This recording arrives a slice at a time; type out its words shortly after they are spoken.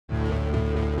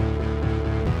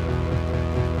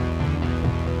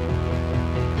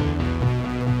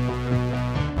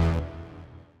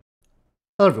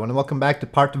Hello everyone and welcome back to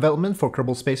Part Development for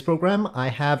Kerbal Space Program. I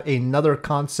have another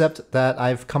concept that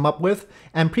I've come up with,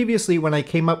 and previously when I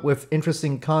came up with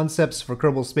interesting concepts for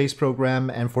Kerbal Space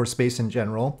Program and for space in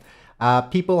general,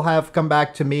 people have come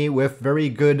back to me with very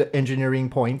good engineering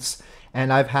points,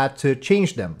 and I've had to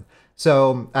change them.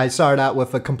 So I started out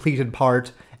with a completed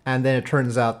part, and then it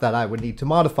turns out that I would need to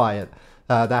modify it.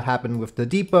 That happened with the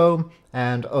depot,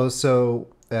 and also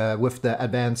with the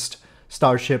advanced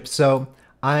starship. So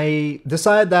I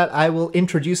decided that I will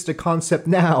introduce the concept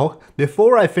now,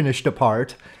 before I finish the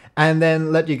part, and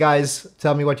then let you guys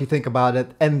tell me what you think about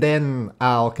it, and then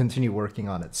I'll continue working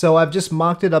on it. So I've just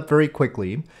mocked it up very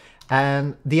quickly,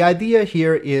 and the idea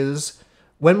here is,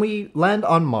 when we land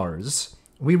on Mars,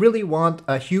 we really want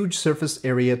a huge surface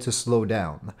area to slow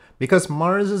down, because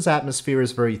Mars's atmosphere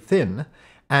is very thin,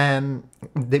 and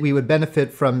that we would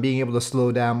benefit from being able to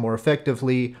slow down more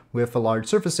effectively with a large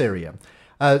surface area.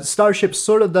 Starship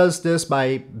sort of does this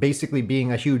by basically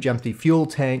being a huge empty fuel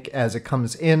tank as it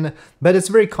comes in, but it's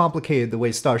very complicated the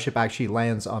way Starship actually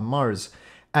lands on Mars.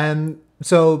 And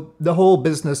so the whole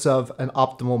business of an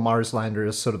optimal Mars lander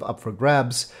is sort of up for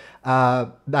grabs.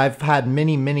 I've had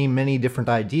many different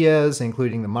ideas,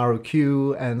 including the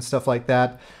Maru-Q and stuff like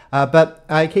that. But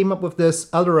I came up with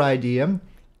this other idea,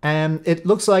 and it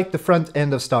looks like the front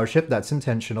end of Starship. That's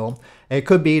intentional. It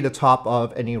could be the top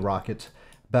of any rocket.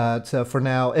 But for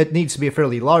now, it needs to be a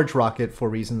fairly large rocket for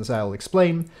reasons I'll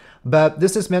explain. But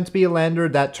this is meant to be a lander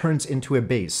that turns into a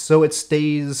base, so it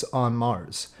stays on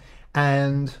Mars.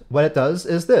 And what it does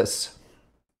is this.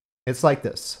 It's like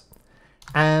this.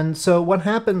 And so what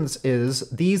happens is,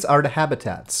 these are the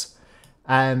habitats.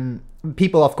 And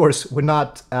people, of course, would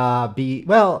not be,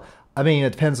 well, I mean,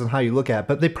 it depends on how you look at it,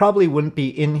 but they probably wouldn't be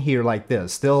in here like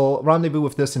this. They'll rendezvous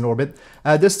with this in orbit.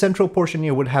 This central portion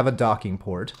here would have a docking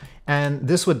port, and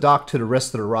this would dock to the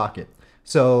rest of the rocket.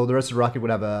 So the rest of the rocket would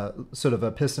have a sort of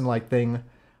a piston-like thing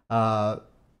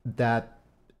that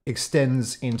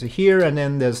extends into here, and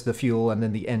then there's the fuel, and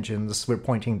then the engines. We're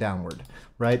pointing downward,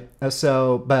 right?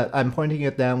 But I'm pointing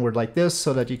it downward like this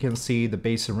so that you can see the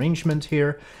base arrangement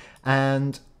here.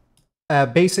 And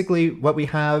basically, what we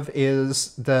have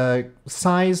is the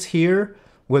size here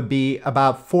would be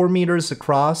about 4 meters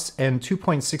across and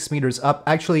 2.6 meters up.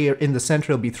 Actually, in the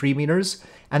center, it'll be 3 meters.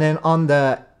 And then on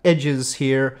the edges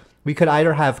here, we could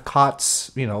either have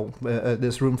cots, you know,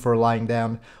 this room for lying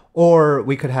down, or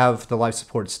we could have the life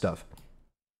support stuff.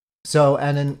 So,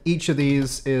 and then each of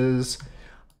these is,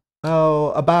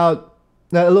 about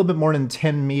a little bit more than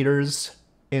 10 meters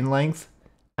in length.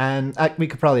 And we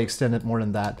could probably extend it more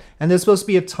than that. And there's supposed to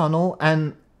be a tunnel,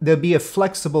 and there'll be a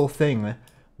flexible thing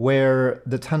where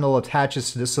the tunnel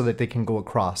attaches to this so that they can go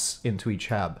across into each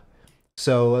hab.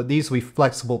 So these will be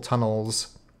flexible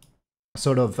tunnels,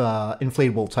 sort of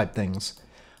inflatable type things.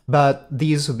 But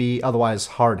these would be otherwise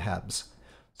hard habs.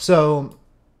 So,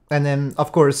 and then,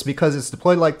 of course, because it's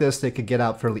deployed like this, they could get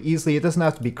out fairly easily. It doesn't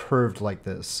have to be curved like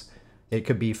this. It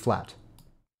could be flat.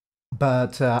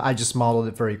 But I just modeled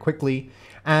it very quickly.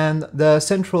 And the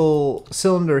central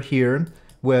cylinder here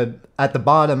would, at the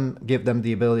bottom, give them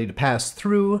the ability to pass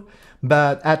through,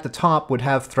 but at the top would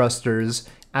have thrusters,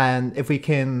 and if we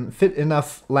can fit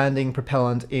enough landing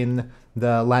propellant in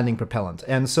the landing propellant.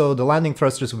 And so the landing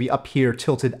thrusters will be up here,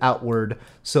 tilted outward,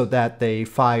 so that they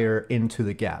fire into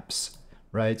the gaps,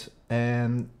 right?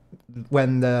 And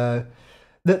when the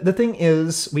thing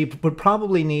is, we would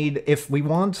probably need, if we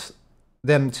want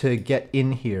them to get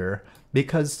in here,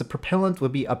 because the propellant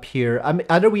would be up here. I mean,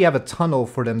 either we have a tunnel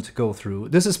for them to go through.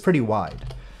 This is pretty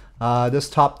wide. This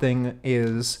top thing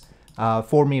is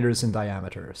 4 meters in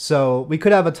diameter. So we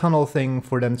could have a tunnel thing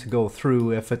for them to go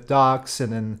through if it docks,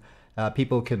 and then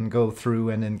people can go through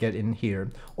and then get in here.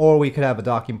 Or we could have a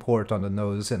docking port on the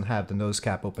nose and have the nose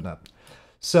cap open up.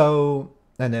 So,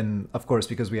 and then, of course,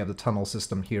 because we have the tunnel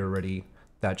system here already,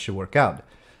 that should work out.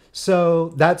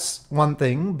 So that's one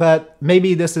thing, but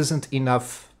maybe this isn't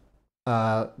enough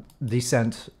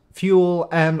descent fuel,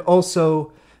 and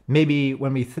also maybe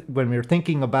when we're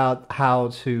thinking about how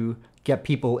to get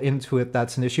people into it,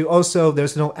 that's an issue. Also,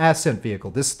 there's no ascent vehicle.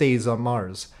 This stays on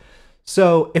Mars.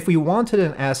 So if we wanted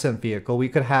an ascent vehicle, we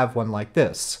could have one like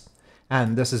this.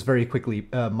 And this is very quickly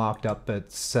mocked up.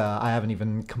 It's I haven't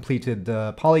even completed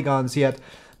the polygons yet,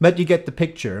 but you get the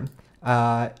picture.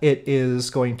 It is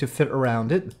going to fit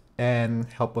around it and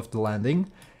help with the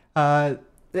landing.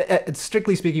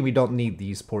 Strictly speaking, we don't need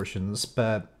these portions,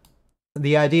 but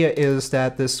the idea is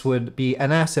that this would be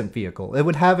an ascent vehicle. It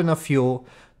would have enough fuel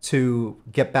to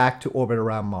get back to orbit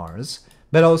around Mars,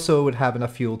 but also would have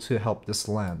enough fuel to help this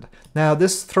land. Now,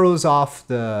 this throws off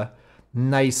the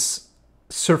nice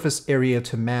surface area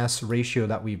to mass ratio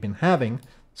that we've been having,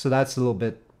 so that's a little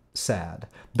bit sad.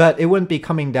 But it wouldn't be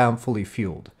coming down fully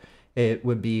fueled. It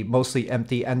would be mostly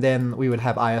empty, and then we would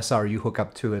have ISRU hook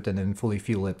up to it and then fully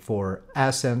fuel it for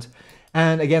ascent.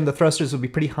 And again, the thrusters would be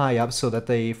pretty high up so that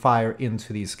they fire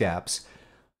into these gaps.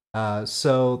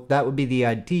 So that would be the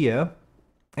idea.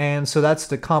 And so that's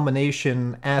the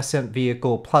combination ascent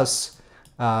vehicle plus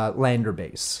lander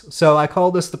base. So I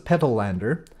call this the Petal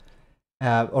lander,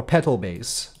 or Petal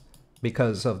base,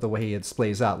 because of the way it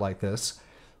splays out like this.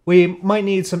 We might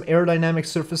need some aerodynamic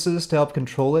surfaces to help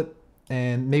control it,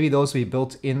 and maybe those will be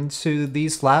built into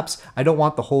these flaps. I don't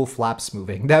want the whole flaps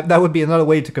moving. That would be another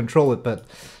way to control it, but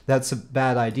that's a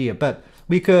bad idea. But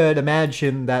we could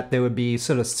imagine that there would be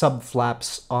sort of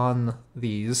sub-flaps on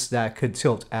these that could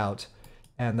tilt out,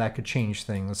 and that could change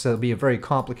things. So it'll be a very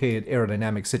complicated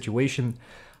aerodynamic situation.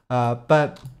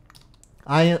 But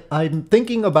I'm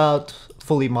thinking about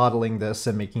fully modeling this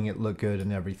and making it look good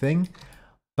and everything.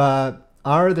 But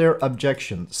are there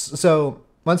objections? So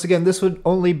once again, this would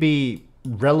only be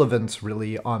relevant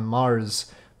really on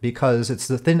Mars because it's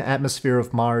the thin atmosphere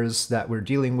of Mars that we're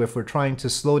dealing with. We're trying to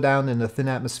slow down in the thin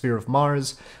atmosphere of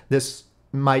Mars. This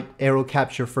might aero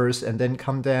capture first and then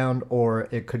come down, or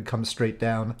it could come straight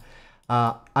down.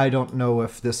 I don't know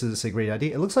if this is a great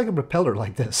idea. It looks like a propeller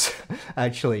like this,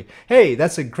 actually. Hey,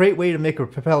 that's a great way to make a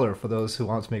propeller for those who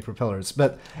want to make propellers.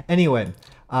 But anyway,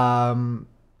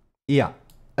 yeah.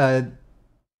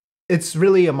 It's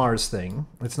really a Mars thing.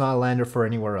 It's not a lander for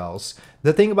anywhere else.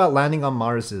 The thing about landing on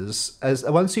Mars is,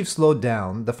 once you've slowed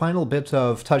down, the final bit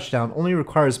of touchdown only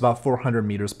requires about 400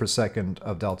 meters per second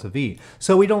of delta V.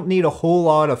 So we don't need a whole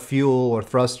lot of fuel or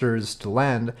thrusters to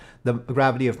land. The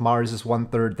gravity of Mars is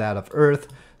 1/3 that of Earth.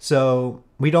 So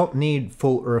we don't need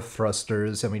full Earth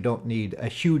thrusters, and we don't need a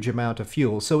huge amount of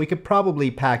fuel. So we could probably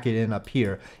pack it in up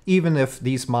here, even if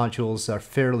these modules are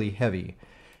fairly heavy.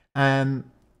 And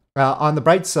on the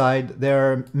bright side,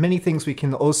 there are many things we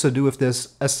can also do with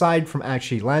this aside from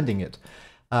actually landing it.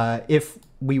 If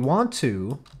we want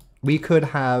to, we could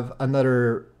have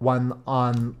another one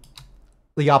on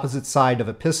the opposite side of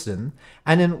a piston,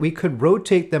 and then we could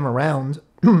rotate them around,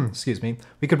 excuse me,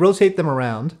 we could rotate them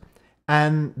around,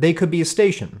 and they could be a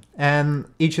station. And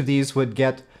each of these would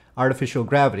get artificial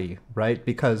gravity, right?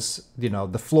 Because, you know,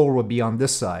 the floor would be on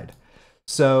this side.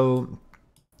 So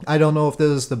I don't know if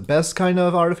this is the best kind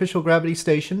of artificial gravity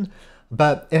station,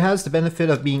 but it has the benefit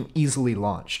of being easily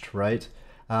launched, right?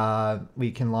 We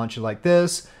can launch it like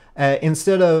this.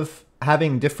 Instead of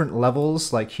having different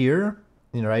levels like here,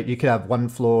 you know, right? You could have one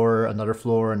floor, another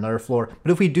floor, another floor.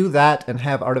 But if we do that and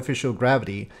have artificial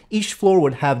gravity, each floor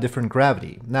would have different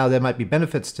gravity. Now, there might be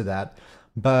benefits to that,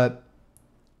 but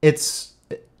it's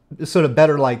sort of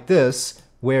better like this,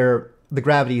 where the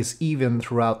gravity is even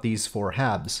throughout these 4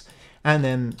 halves. And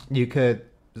then you could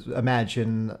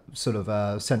imagine sort of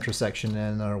a center section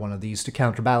and or one of these to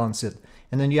counterbalance it.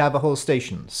 And then you have a whole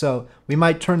station. So we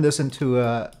might turn this into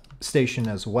a station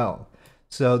as well.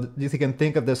 So you can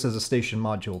think of this as a station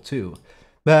module too.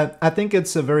 But I think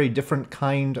it's a very different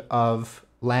kind of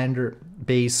lander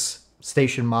base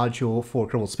station module for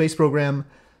Kerbal Space Program.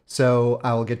 So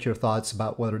I will get your thoughts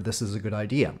about whether this is a good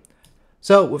idea.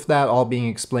 So with that all being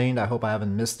explained, I hope I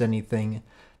haven't missed anything.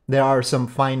 There are some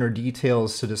finer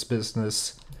details to this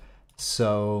business,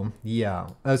 so yeah,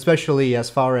 especially as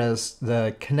far as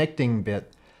the connecting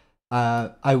bit.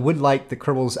 I would like the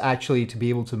Kerbals actually to be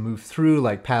able to move through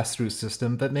like pass-through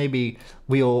system, but maybe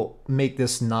we'll make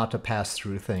this not a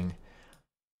pass-through thing.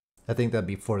 I think that'd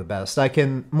be for the best. I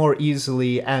can more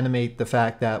easily animate the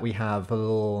fact that we have a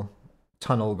little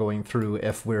tunnel going through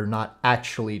if we're not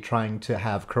actually trying to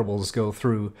have Kerbals go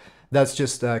through. That's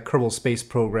just a Kerbal Space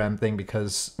Program thing,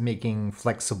 because making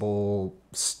flexible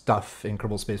stuff in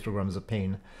Kerbal Space Program is a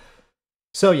pain.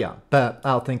 So yeah, but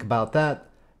I'll think about that.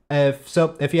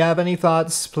 If you have any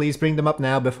thoughts, please bring them up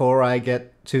now before I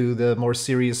get to the more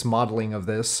serious modeling of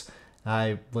this.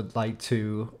 I would like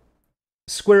to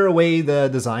square away the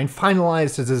design,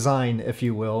 finalize the design, if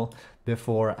you will,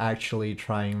 before actually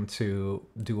trying to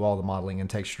do all the modeling and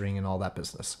texturing and all that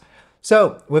business.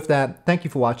 So with that, thank you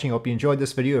for watching. I hope you enjoyed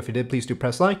this video. If you did, please do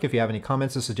press like. If you have any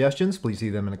comments or suggestions, please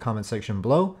leave them in the comment section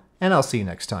below, and I'll see you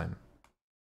next time.